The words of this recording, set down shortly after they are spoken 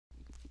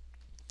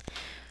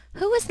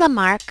Who was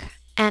Lamarck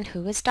and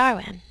who was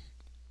Darwin?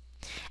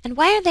 And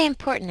why are they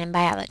important in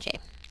biology?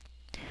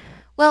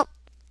 Well,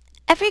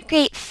 every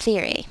great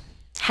theory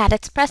had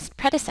its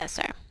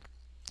predecessor,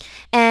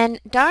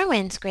 and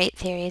Darwin's great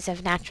theories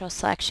of natural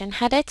selection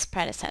had its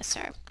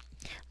predecessor,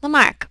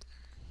 Lamarck,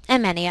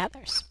 and many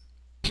others.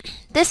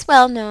 This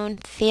well-known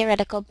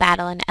theoretical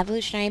battle in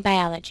evolutionary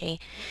biology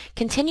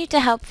continued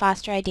to help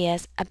foster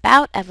ideas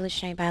about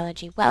evolutionary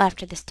biology well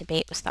after this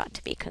debate was thought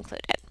to be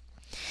concluded.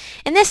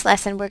 In this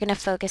lesson, we're going to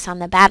focus on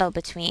the battle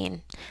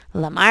between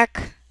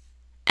Lamarck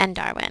and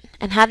Darwin,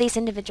 and how these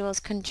individuals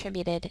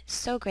contributed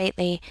so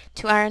greatly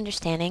to our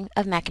understanding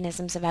of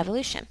mechanisms of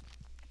evolution.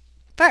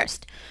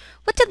 First,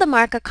 what did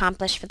Lamarck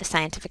accomplish for the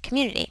scientific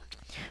community?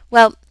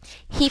 Well,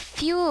 he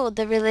fueled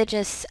the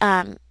religiously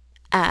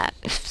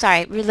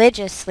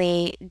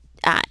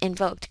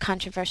invoked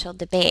controversial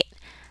debate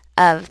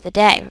of the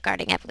day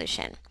regarding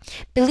evolution.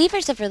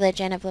 Believers of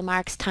religion of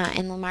Lamarck's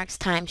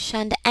time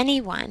shunned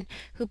anyone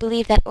who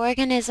believed that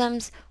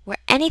organisms were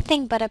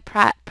anything but a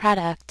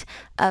product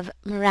of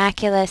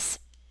miraculous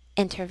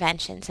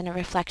interventions and a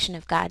reflection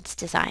of God's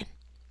design.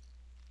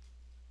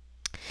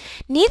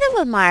 Neither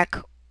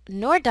Lamarck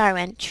nor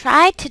Darwin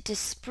tried to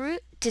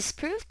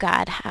disprove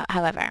God,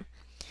 however.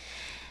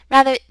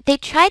 Rather, they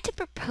tried to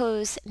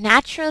propose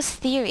naturalist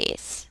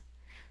theories,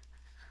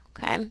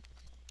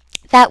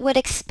 that would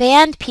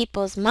expand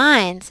people's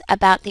minds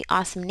about the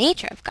awesome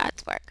nature of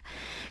God's work.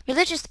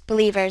 Religious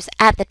believers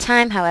at the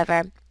time,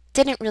 however,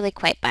 didn't really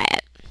quite buy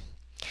it.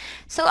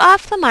 So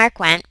off Lamarck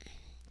went,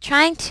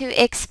 trying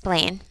to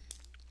explain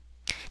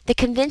the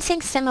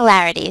convincing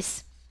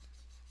similarities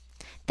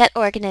that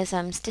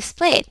organisms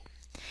displayed.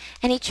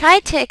 And he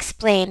tried to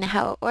explain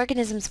how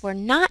organisms were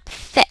not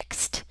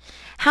fixed,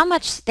 how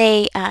much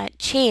they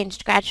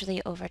changed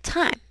gradually over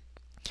time.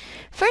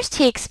 First,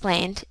 he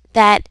explained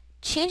that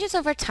changes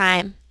over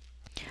time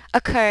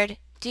occurred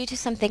due to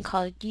something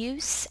called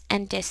use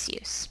and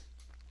disuse.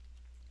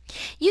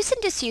 Use and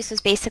disuse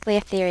was basically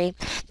a theory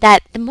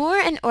that the more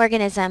an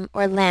organism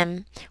or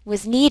limb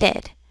was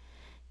needed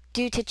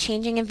due to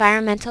changing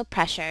environmental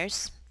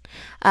pressures,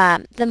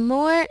 the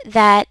more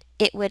that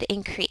it would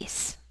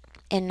increase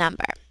in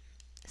number.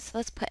 So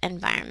let's put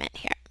environment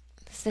here.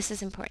 This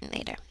is important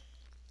later.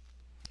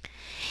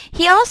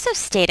 He also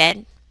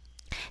stated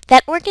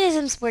that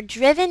organisms were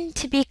driven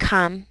to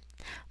become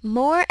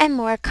more and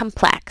more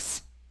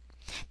complex,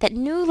 that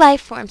new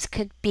life forms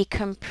could be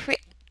created,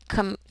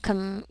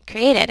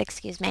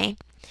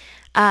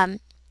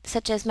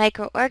 such as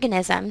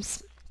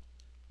microorganisms,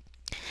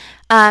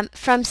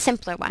 from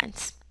simpler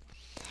ones.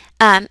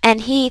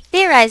 And he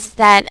theorized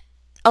that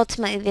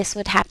ultimately this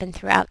would happen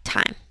throughout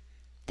time,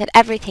 that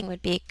everything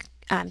would be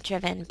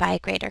driven by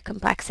greater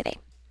complexity.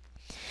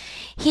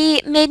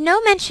 He made no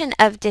mention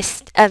of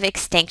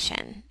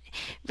extinction,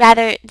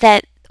 rather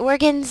that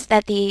organs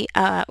that the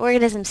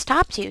organism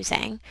stopped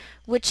using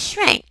would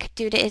shrink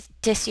due to its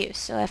disuse.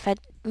 So if a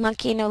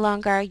monkey no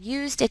longer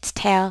used its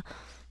tail,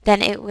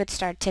 then it would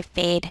start to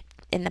fade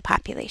in the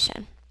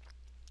population.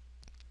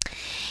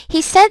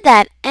 He said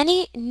that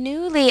any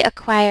newly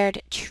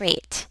acquired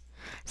trait,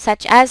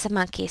 such as a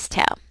monkey's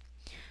tail,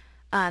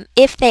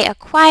 if they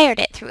acquired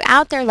it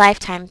throughout their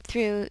lifetime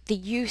through the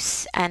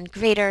use and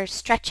greater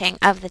stretching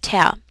of the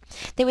tail,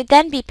 they would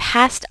then be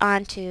passed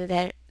on to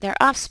their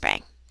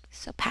offspring,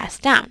 so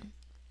passed down.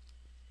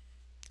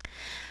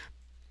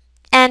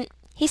 And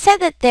he said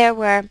that there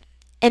were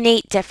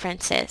innate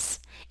differences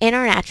in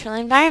our natural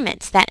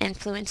environments that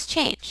influence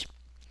change,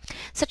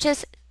 such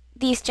as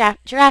these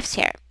giraffes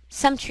here.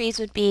 Some trees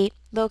would be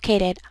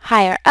located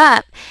higher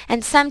up,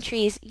 and some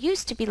trees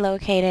used to be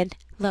located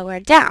lower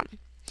down.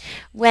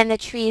 When the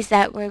trees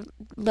that were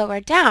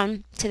lower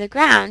down to the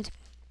ground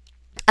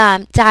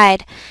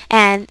died,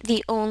 and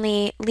the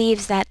only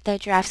leaves that the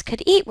giraffes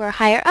could eat were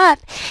higher up,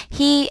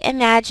 he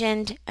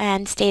imagined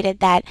and stated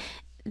that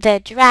the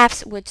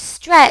giraffes would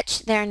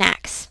stretch their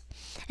necks,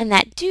 and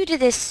that due to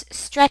this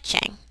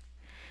stretching,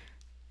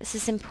 this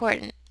is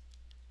important,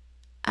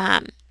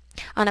 on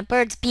a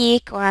bird's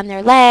beak or on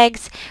their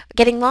legs,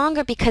 getting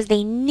longer because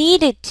they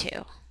needed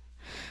to.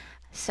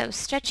 So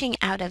stretching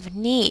out of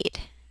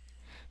need.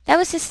 That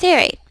was his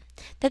theory,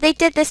 that they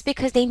did this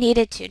because they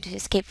needed to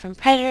escape from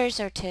predators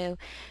or to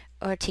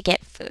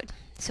get food.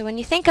 So when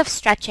you think of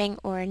stretching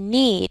or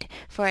need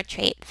for a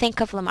trait, think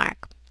of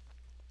Lamarck.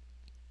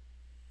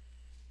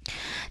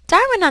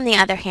 Darwin, on the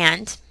other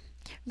hand,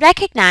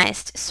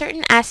 recognized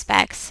certain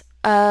aspects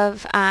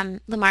of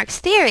Lamarck's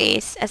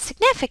theories as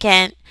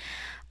significant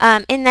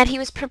in that he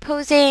was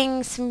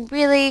proposing some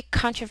really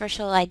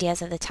controversial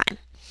ideas of the time.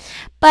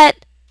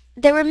 But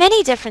there were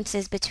many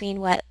differences between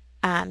what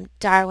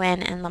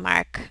Darwin and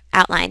Lamarck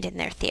outlined in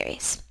their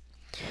theories.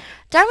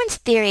 Darwin's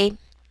theory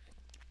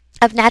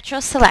of natural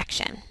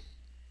selection,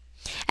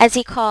 as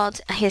he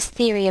called his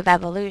theory of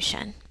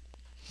evolution,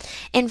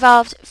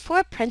 involved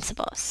 4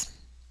 principles.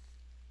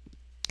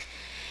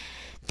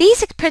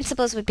 These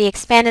principles would be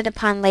expanded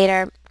upon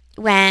later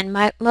when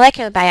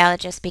molecular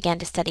biologists began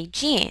to study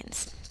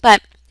genes,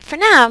 but for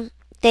now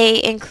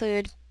they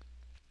include,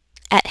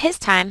 at his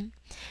time,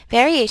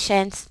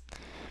 variations.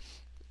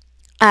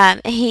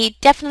 He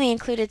definitely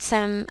included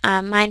some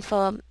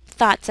mindful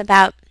thoughts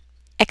about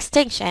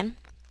extinction,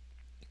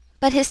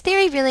 but his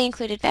theory really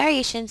included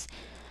variations,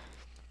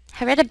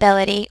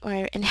 heritability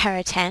or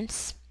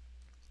inheritance,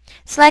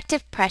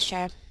 selective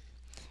pressure,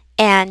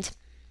 and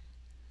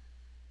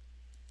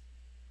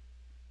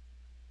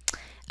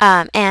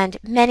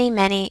many,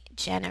 many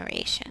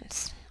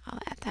generations. I'll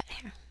add that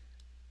here.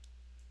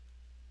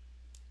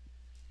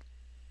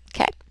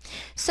 Okay,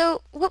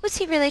 so what was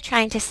he really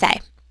trying to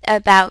say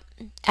about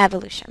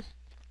evolution?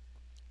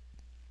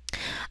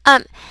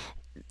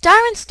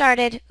 Darwin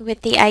started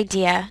with the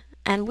idea,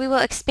 and we will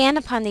expand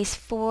upon these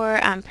four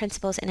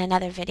principles in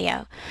another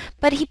video,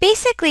 but he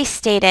basically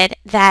stated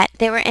that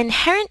there were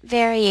inherent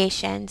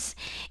variations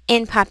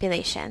in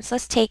populations.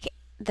 Let's take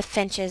the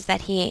finches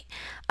that he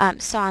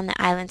saw on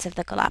the islands of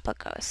the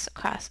Galapagos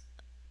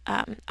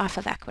off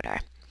of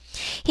Ecuador.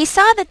 He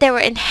saw that there were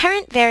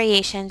inherent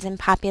variations in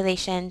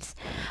populations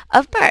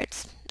of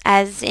birds.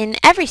 As in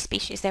every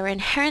species, there were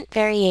inherent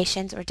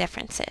variations or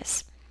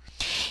differences.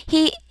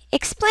 He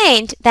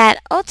explained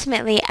that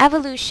ultimately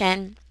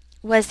evolution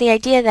was the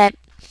idea that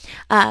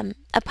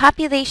a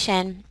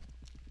population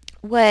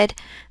would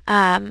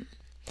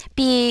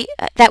be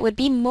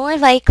more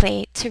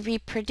likely to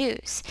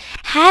reproduce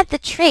had the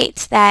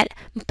traits that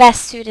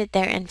best suited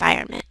their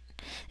environment.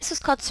 This was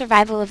called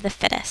survival of the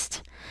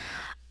fittest.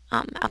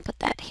 I'll put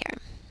that here.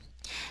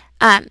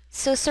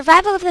 So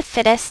survival of the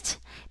fittest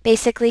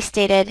basically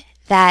stated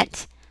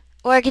that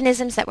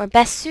organisms that were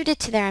best suited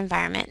to their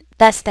environment,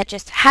 thus that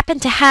just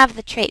happened to have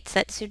the traits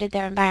that suited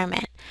their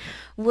environment,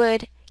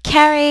 would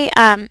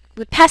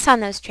pass on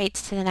those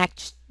traits to the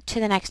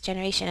next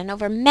generation. And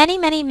over many,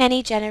 many,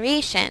 many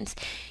generations,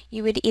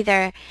 you would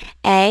either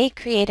A,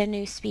 create a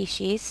new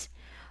species,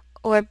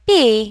 or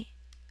B,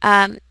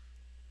 that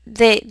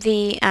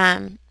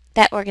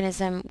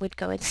organism would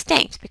go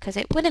extinct because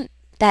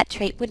that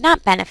trait would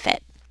not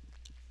benefit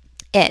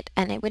it,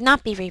 and it would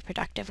not be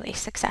reproductively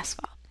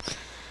successful.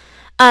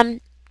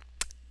 In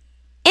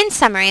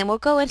summary, and we'll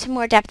go into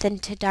more depth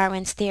into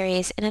Darwin's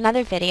theories in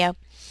another video,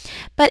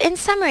 but in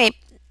summary,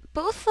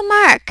 both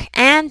Lamarck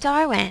and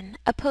Darwin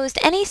opposed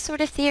any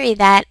sort of theory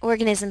that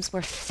organisms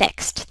were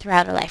fixed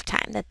throughout a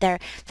lifetime, that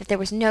there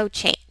was no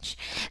change.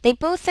 They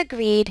both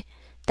agreed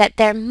that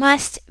there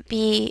must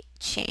be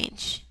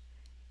change.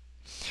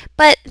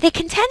 But they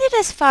contended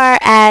as far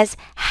as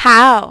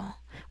how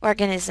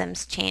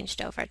organisms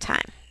changed over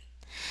time.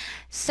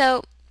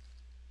 So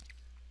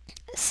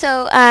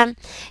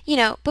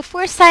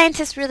before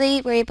scientists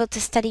really were able to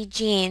study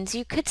genes,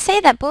 you could say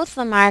that both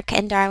Lamarck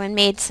and Darwin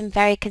made some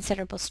very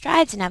considerable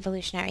strides in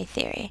evolutionary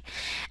theory.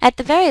 At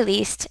the very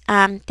least,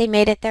 they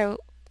made it their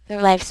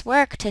life's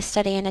work to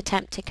study and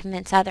attempt to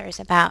convince others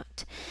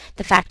about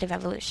the fact of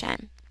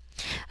evolution.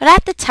 But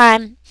at the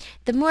time,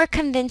 the more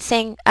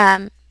convincing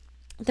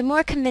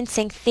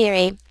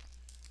theory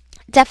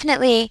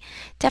definitely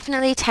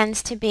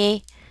tends to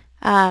be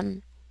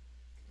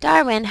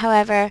Darwin.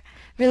 However,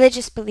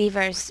 religious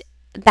believers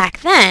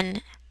back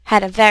then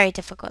had a very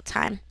difficult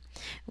time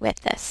with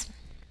this.